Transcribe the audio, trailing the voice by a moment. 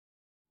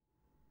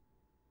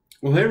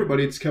Well, hey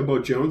everybody, it's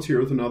Kembo Jones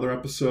here with another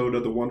episode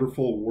of the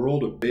wonderful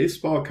world of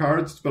baseball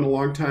cards. It's been a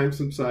long time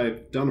since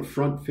I've done a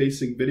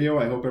front-facing video.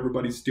 I hope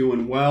everybody's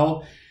doing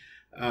well.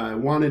 I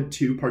wanted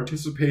to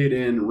participate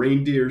in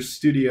Reindeer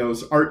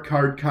Studios art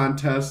card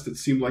contest. It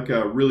seemed like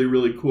a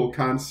really cool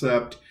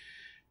concept,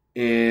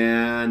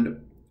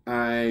 and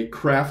I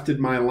crafted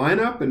my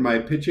lineup and my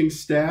pitching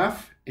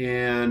staff,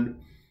 and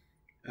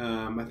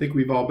I think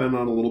we've all been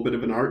on a little bit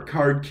of an art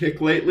card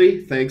kick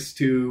lately, thanks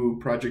to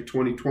Project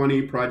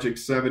 2020, Project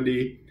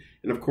 70,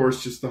 and of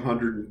course just the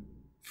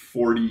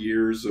 140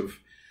 years of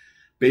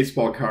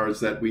baseball cards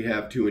that we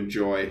have to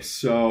enjoy.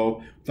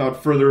 So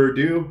without further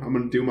ado, I'm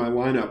going to do my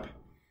lineup.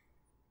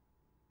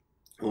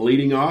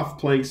 Leading off,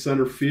 playing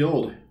center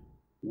field,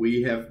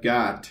 we have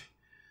got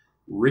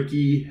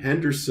Rickey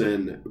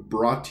Henderson,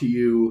 brought to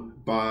you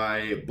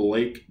by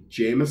Blake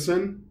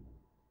Jameson.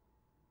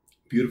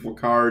 Beautiful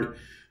card.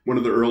 One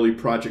of the early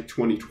Project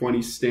 2020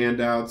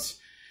 standouts.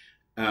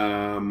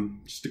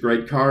 Just a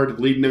great card.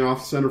 Leading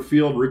off center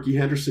field, Rickey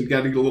Henderson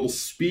got to get a little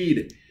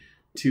speed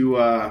to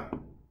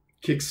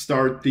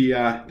kickstart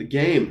the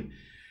game.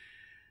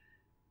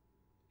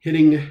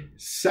 Hitting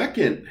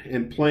second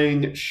and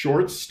playing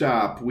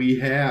shortstop, we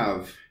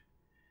have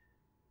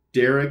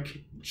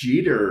Derek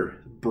Jeter,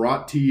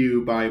 brought to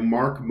you by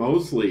Mark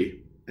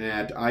Mosley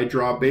at I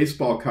Draw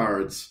Baseball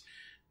Cards.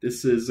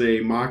 This is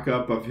a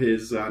mock-up of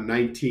his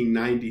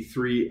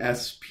 1993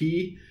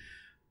 SP.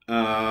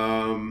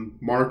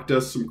 Mark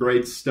does some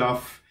great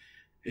stuff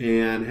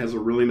and has a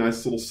really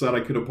nice little set.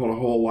 I could have put a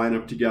whole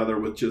lineup together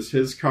with just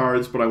his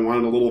cards, but I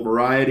wanted a little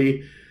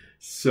variety.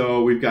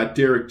 So we've got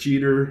Derek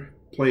Jeter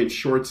playing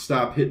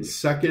shortstop, hitting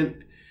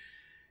second.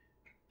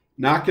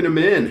 Knocking him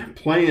in,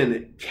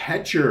 playing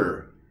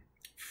catcher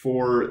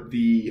for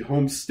the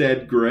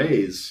Homestead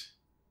Grays,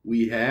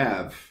 we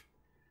have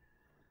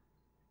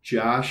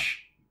Josh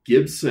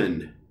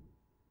Gibson,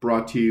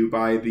 brought to you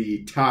by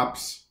the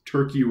Topps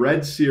Turkey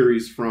Red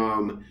series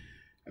from,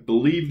 I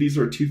believe these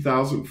are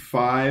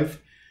 2005.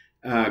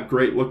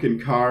 Great looking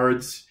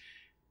cards.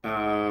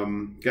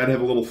 Got to have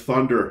a little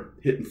thunder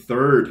hitting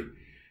third.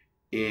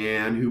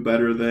 And who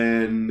better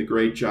than the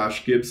great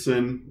Josh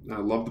Gibson?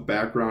 I love the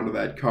background of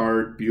that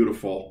card.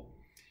 Beautiful.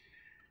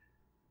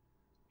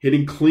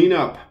 Hitting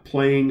cleanup,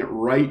 playing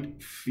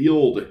right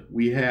field,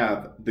 we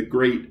have the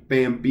great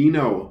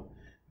Bambino,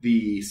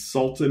 the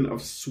Sultan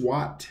of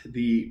Swat,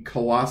 the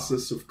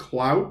Colossus of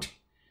Clout,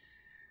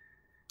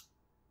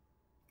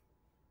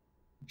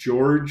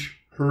 George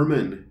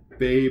Herman,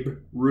 Babe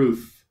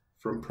Ruth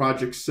from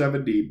Project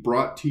 70,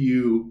 brought to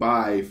you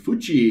by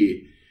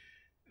Fuji.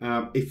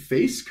 A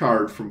face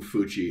card from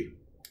Fuji.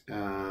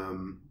 I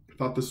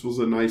thought this was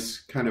a nice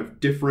kind of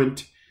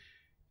different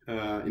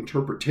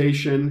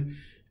interpretation.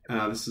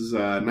 This is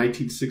a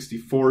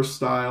 1964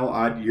 style,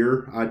 odd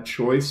year, odd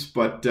choice,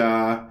 but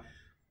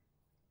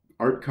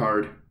art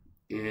card.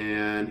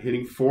 And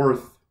hitting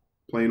fourth,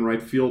 playing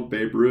right field,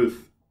 Babe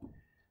Ruth.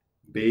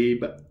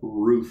 Babe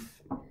Ruth.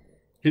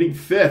 Hitting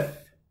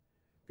fifth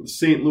for the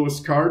St. Louis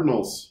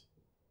Cardinals,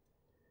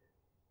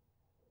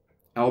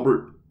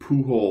 Albert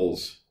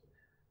Pujols,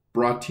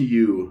 brought to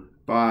you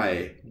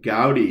by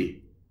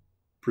Gaudi,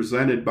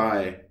 presented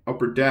by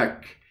Upper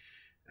Deck.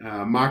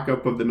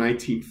 Mock-up of the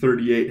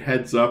 1938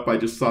 Heads Up. I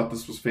just thought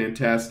this was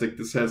fantastic.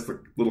 This has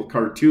the little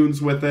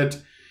cartoons with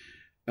it.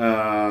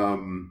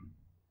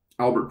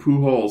 Albert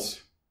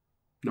Pujols,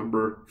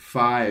 number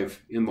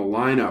 5 in the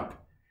lineup.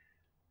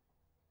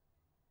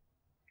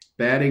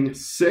 Batting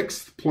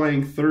sixth,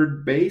 playing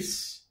third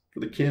base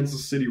for the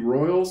Kansas City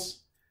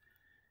Royals,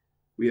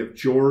 we have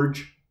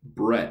George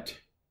Brett,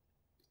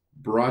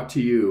 brought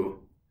to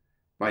you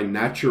by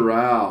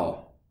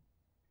Natural.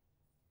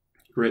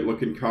 Great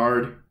looking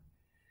card.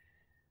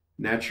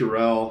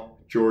 Natural,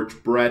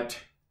 George Brett.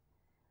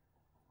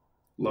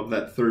 Love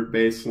that third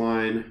base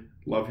line.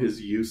 Love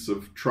his use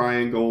of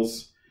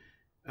triangles.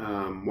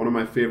 One of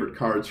my favorite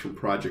cards from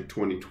Project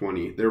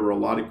 2020. There were a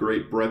lot of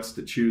great Bretts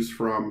to choose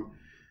from.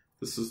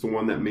 This is the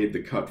one that made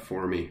the cut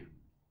for me.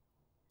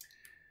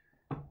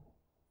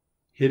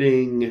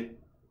 Hitting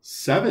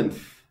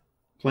seventh,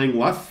 playing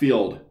left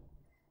field.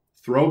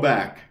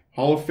 Throwback,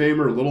 Hall of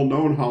Famer, little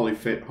known Hall of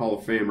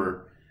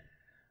Famer,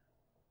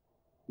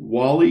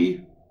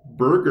 Wally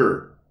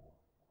Burger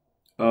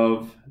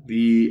of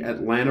the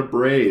Atlanta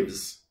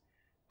Braves,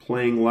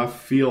 playing left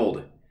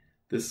field.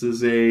 This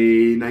is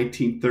a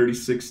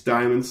 1936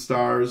 Diamond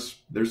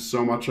Stars. There's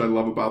so much I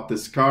love about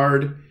this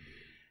card.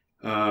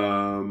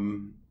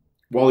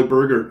 Wally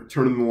Burger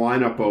turning the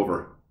lineup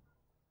over.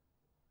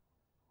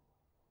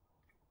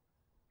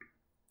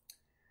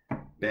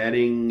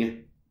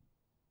 Batting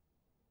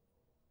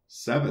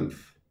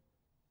seventh.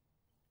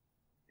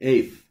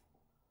 Eighth,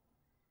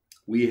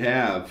 we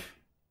have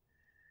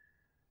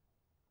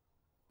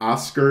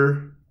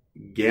Oscar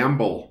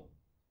Gamble,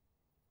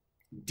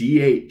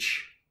 DH.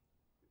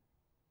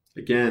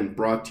 Again,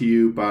 brought to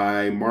you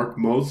by Mark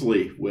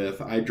Mosley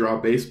with I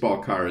Draw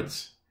Baseball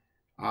Cards.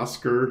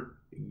 Oscar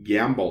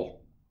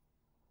Gamble.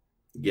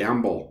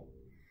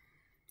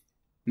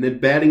 And then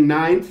batting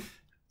ninth,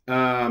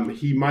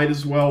 He might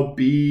as well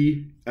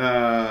be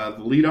the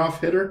leadoff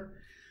hitter,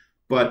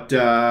 but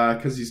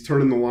because he's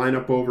turning the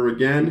lineup over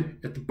again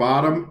at the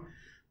bottom,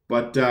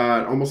 but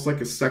almost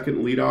like a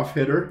second leadoff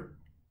hitter.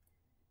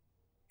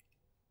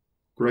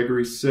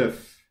 Gregory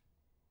Siff,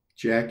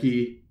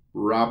 Jackie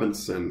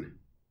Robinson.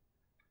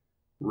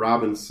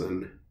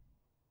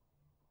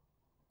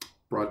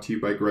 Brought to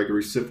you by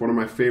Gregory Siff, one of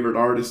my favorite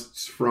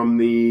artists from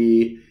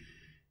the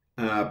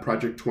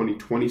Project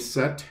 2020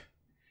 set.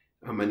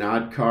 An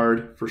odd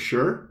card for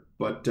sure,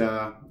 but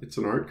it's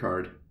an art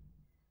card.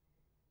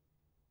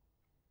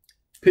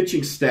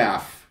 Pitching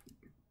staff,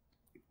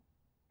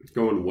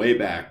 going way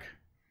back.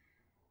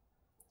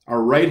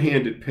 Our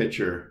right-handed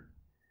pitcher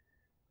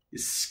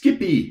is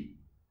Skippy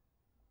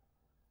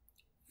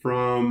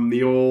from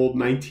the old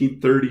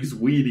 1930s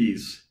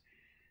Wheaties.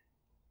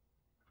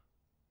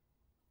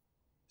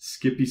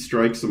 Skippy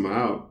strikes him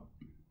out.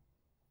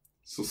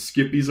 So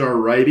Skippy's our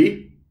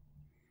righty.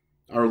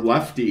 Our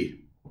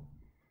lefty,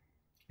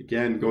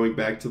 again, going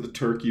back to the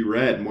turkey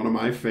red, one of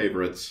my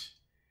favorites.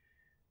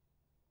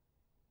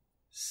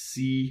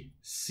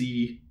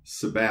 C.C.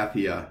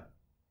 Sabathia.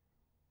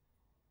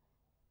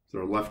 It's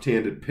our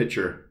left-handed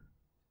pitcher.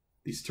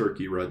 These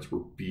turkey reds were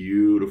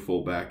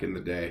beautiful back in the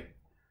day.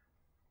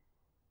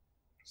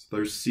 So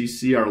there's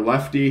CC, our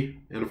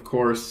lefty, and of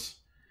course,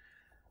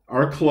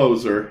 our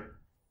closer.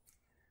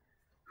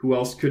 Who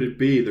else could it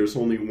be? There's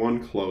only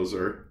one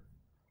closer.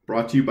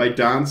 Brought to you by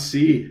Don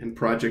C. and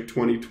Project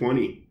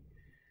 2020.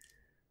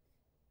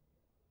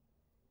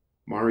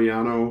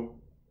 Mariano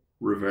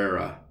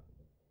Rivera.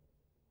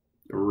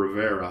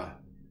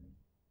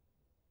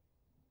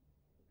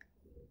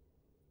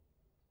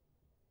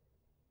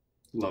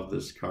 Love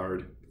this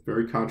card.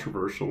 Very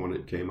controversial when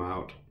it came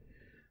out.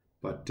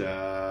 But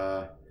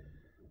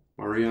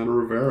Mariano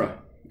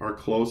Rivera, our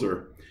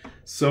closer.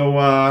 So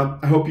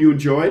I hope you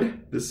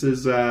enjoyed. This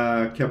is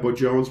Kebo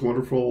Jones'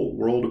 Wonderful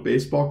World of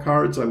Baseball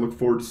Cards. I look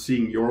forward to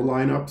seeing your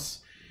lineups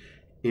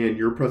and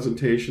your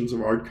presentations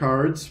of art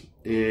cards.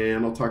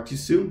 And I'll talk to you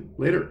soon.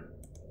 Later.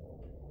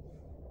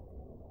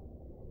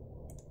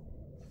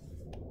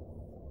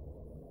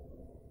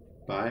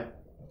 Bye.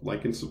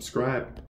 Like and subscribe.